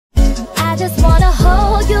I just wanna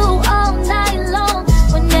hold you all night long.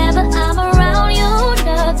 Whenever I'm around you,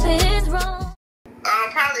 nothing's wrong.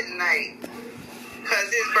 Probably tonight, cause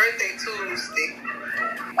his birthday Tuesday.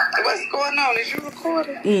 What's going on? Is you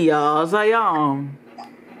recording? Y'all, so y'all.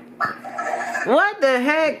 What the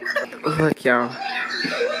heck? Look, y'all.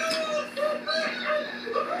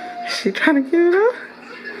 She trying to get it up?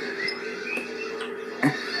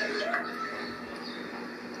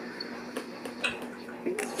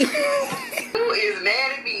 Who is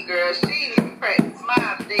mad at me, girl? She ain't even practice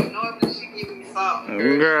smile today. Normally she give me something.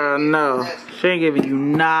 Girl, no. She ain't giving you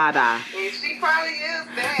nada. And she probably is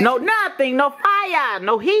bad. No nothing, no fire,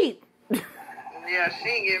 no heat. Yeah, she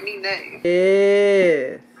ain't giving me nothing.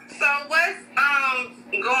 Yeah. So what's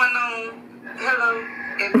going on? Hello,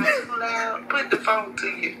 am I too loud? Put the phone to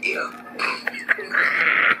your ear.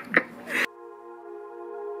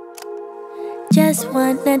 Just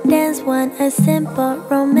wanna dance, want a simple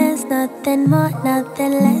romance, nothing more,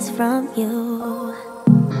 nothing less from you.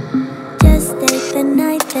 Just stay the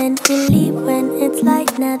night, then we leave when it's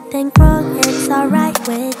like nothing wrong, it's alright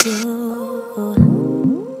with you.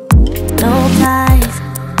 No ties,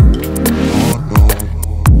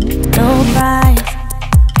 no price,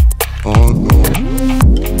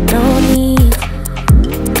 no need,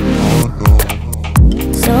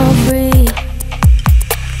 so free.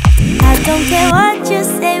 I don't care what you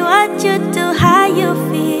say, what you do, how you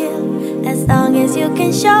feel. As long as you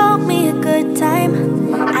can show me a good time.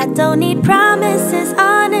 I don't need promises,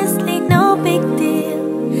 honestly, no big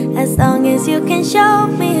deal. As long as you can show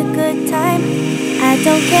me a good time. I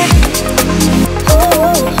don't care.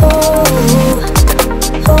 Oh, oh,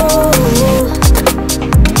 oh, oh.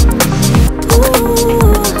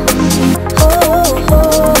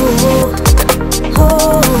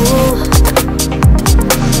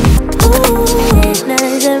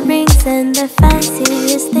 And the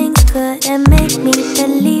fanciest things couldn't make me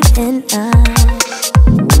believe in us.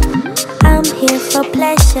 I'm here for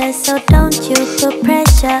pleasure, so don't you put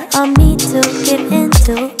pressure on me to give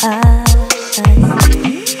into us.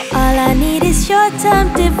 All I need is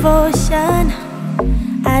short-term devotion.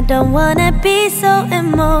 I don't wanna be so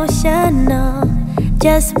emotional.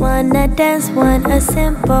 Just wanna dance, want a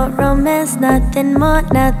simple romance, nothing more,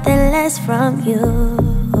 nothing less from you.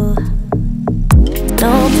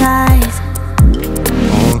 No ties,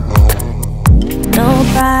 no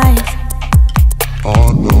price,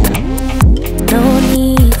 no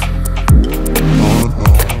need.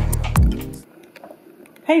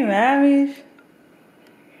 Hey, mammies.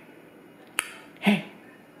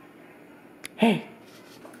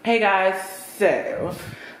 Hey guys. So,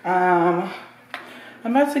 I'm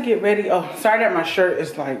about to get ready. Oh, sorry that my shirt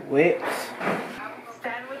is like wet.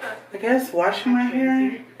 I guess washing my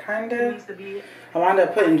hair, kinda. I wound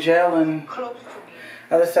up putting gel and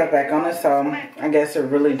other stuff back on it, so I guess it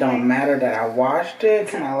really don't matter that I washed it.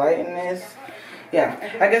 Can I lighten this? Yeah,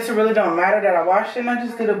 I guess it really don't matter that I washed it. And I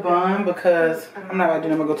just did a bun because I'm not about to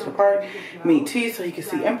do. I'm gonna go to the park, meet T so you can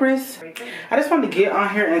see Empress. I just wanted to get on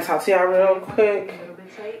here and talk to y'all real quick.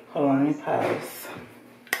 Hold on, let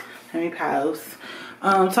me pause.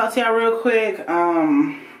 Talk to y'all real quick.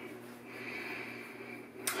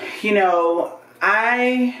 You know,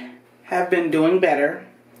 I have been doing better.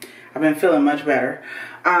 I've been feeling much better.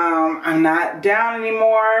 I'm not down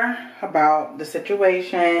anymore about the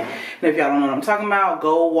situation. And if y'all don't know what I'm talking about,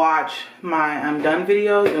 go watch my I'm done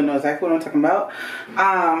video. You'll know exactly what I'm talking about.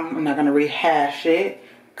 I'm not gonna rehash it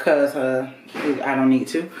because I don't need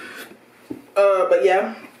to. But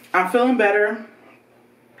yeah, I'm feeling better.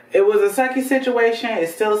 It was a sucky situation.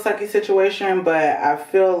 It's still a sucky situation, but I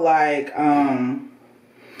feel like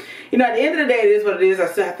you know, at the end of the day, it is what it is. I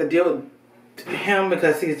still have to deal with him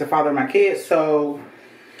because he's the father of my kids. So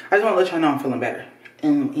I just want to let y'all know I'm feeling better.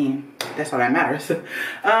 And that's all that matters. So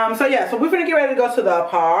yeah, so we're going to get ready to go to the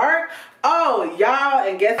park. Oh, y'all,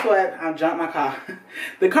 and guess what? I junked my car.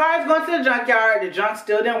 The car is going to the junkyard. The junk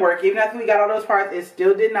still didn't work. Even after we got all those parts, it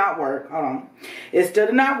still did not work. Hold on. It still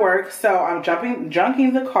did not work. So I'm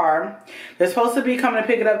junking the car. They're supposed to be coming to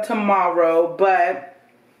pick it up tomorrow, but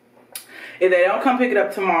if they don't come pick it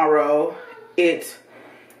up tomorrow, it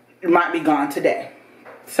might be gone today.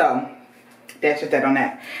 So that's just that on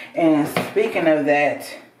that. And speaking of that,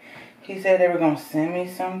 he said they were going to send me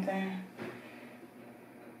something.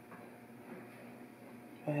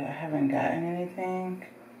 But I haven't gotten anything.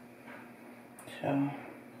 So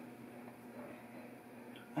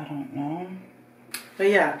I don't know. But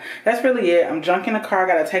yeah, that's really it. I'm junking the car. I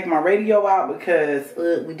gotta take my radio out because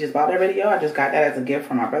we just bought that radio. I just got that as a gift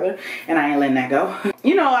from my brother, and I ain't letting that go.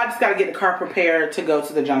 You know, I just gotta get the car prepared to go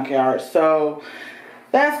to the junkyard. So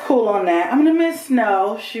that's cool on that. I'm gonna miss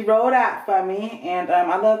Snow. She rode out for me, and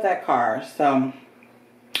I love that car. So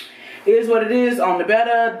it is what it is. On the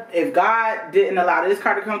better, if God didn't allow this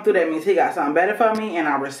car to come through, that means he got something better for me, and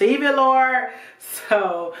I receive it, Lord.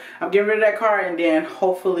 So I'm getting rid of that car, and then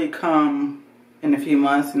hopefully come in a few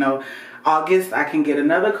months, you know, August, I can get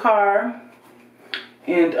another car.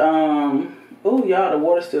 And oh y'all, the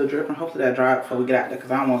water's still dripping. Hopefully that dry before we get out there,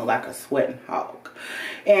 because I don't want to look like a sweating hog.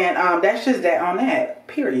 And that's just that on that,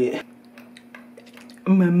 period.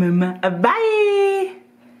 Bye.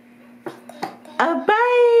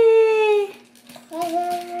 Bye.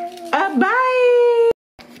 Bye.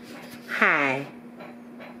 Hi.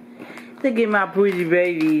 Look at my pretty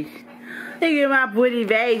babies. Look at my pretty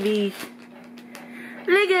babies.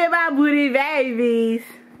 Look at my pretty babies.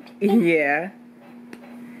 Yeah.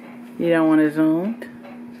 You don't want to zoom?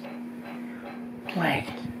 What?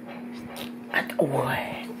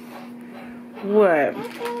 What?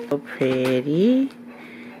 So pretty.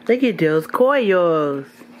 Look at those coils.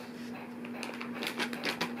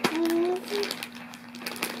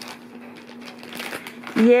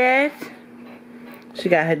 Yes. She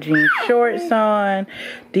got her jean shorts on.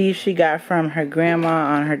 These she got from her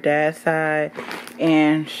grandma on her dad's side.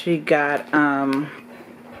 And she got her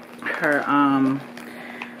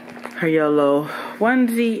yellow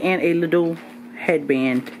onesie and a little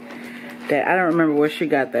headband that I don't remember where she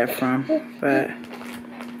got that from, but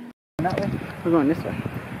we're going this way.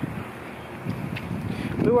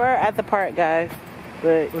 We were at the park, guys,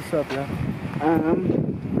 but What's up, y'all?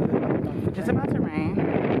 it's about to rain.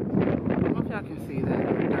 I don't know if y'all can see that.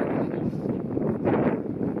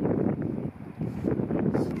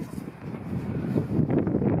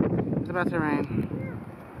 It's about to rain.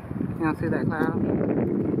 You don't see that cloud?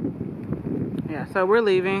 Yeah, so we're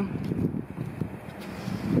leaving.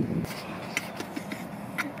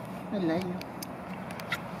 I love you.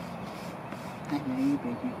 I love you,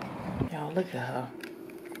 baby. Y'all, look at her.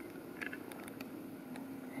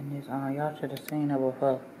 And this, y'all should have seen her with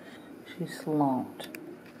her. She's slumped.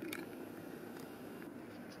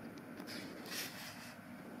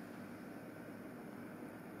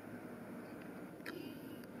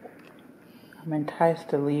 I'm enticed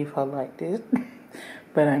to leave her like this,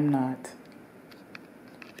 but I'm not.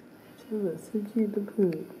 She looks so cute to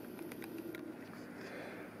put.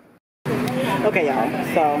 Okay, y'all,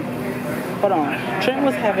 so, hold on. Trent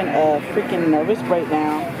was having a freaking nervous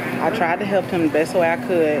breakdown. I tried to help him the best way I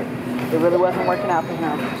could. It really wasn't working out for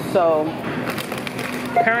him. So,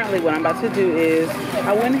 currently what I'm about to do is,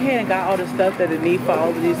 I went ahead and got all the stuff that I need for all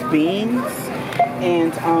of these beans.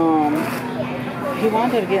 And, he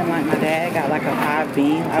wound up getting, like, my dad got like a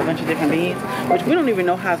bunch of different beans, which we don't even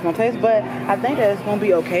know how it's gonna taste, but I think that it's gonna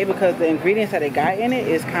be okay because the ingredients that they got in it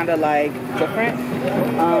is kind of like different.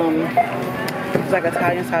 It's like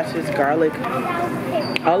Italian sausage, garlic,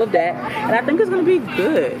 all of that, and I think it's gonna be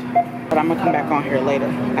good. But I'm gonna come back on here later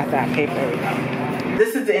after I pay for it.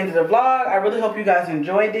 This is the end of the vlog. I really hope you guys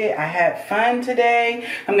enjoyed it. I had fun today.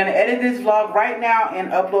 I'm gonna edit this vlog right now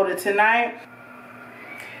and upload it tonight.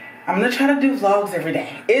 I'm gonna try to do vlogs every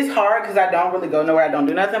day. It's hard because I don't really go nowhere. I don't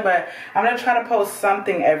do nothing, but I'm gonna try to post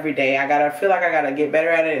something every day. I feel like I gotta get better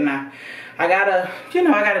at it, and I gotta, you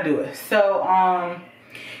know, I gotta do it. So,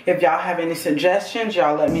 if y'all have any suggestions,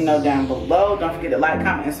 y'all let me know down below. Don't forget to like,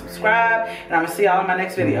 comment, and subscribe. And I'm gonna see y'all in my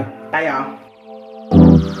next video. Bye,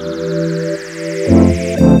 y'all.